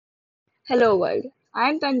Hello world,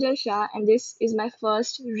 I'm Tanjal Shah and this is my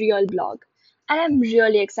first real blog and I'm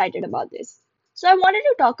really excited about this. So I wanted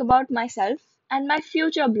to talk about myself and my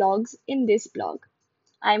future blogs in this blog.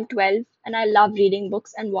 I'm 12 and I love reading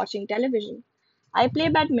books and watching television. I play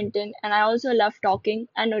badminton and I also love talking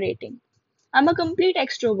and narrating. I'm a complete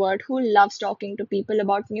extrovert who loves talking to people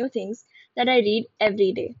about new things that I read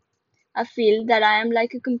every day. I feel that I am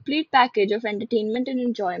like a complete package of entertainment and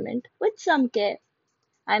enjoyment with some care.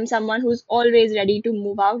 I'm someone who's always ready to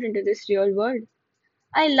move out into this real world.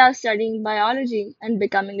 I love studying biology and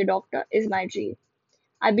becoming a doctor is my dream.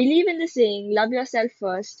 I believe in the saying, love yourself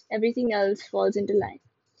first, everything else falls into line.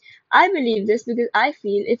 I believe this because I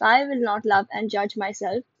feel if I will not love and judge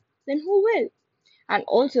myself, then who will? And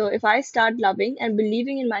also, if I start loving and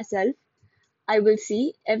believing in myself, I will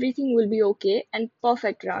see everything will be okay and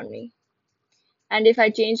perfect around me. And if I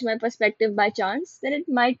change my perspective by chance, then it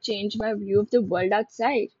might change my view of the world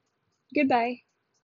outside. Goodbye.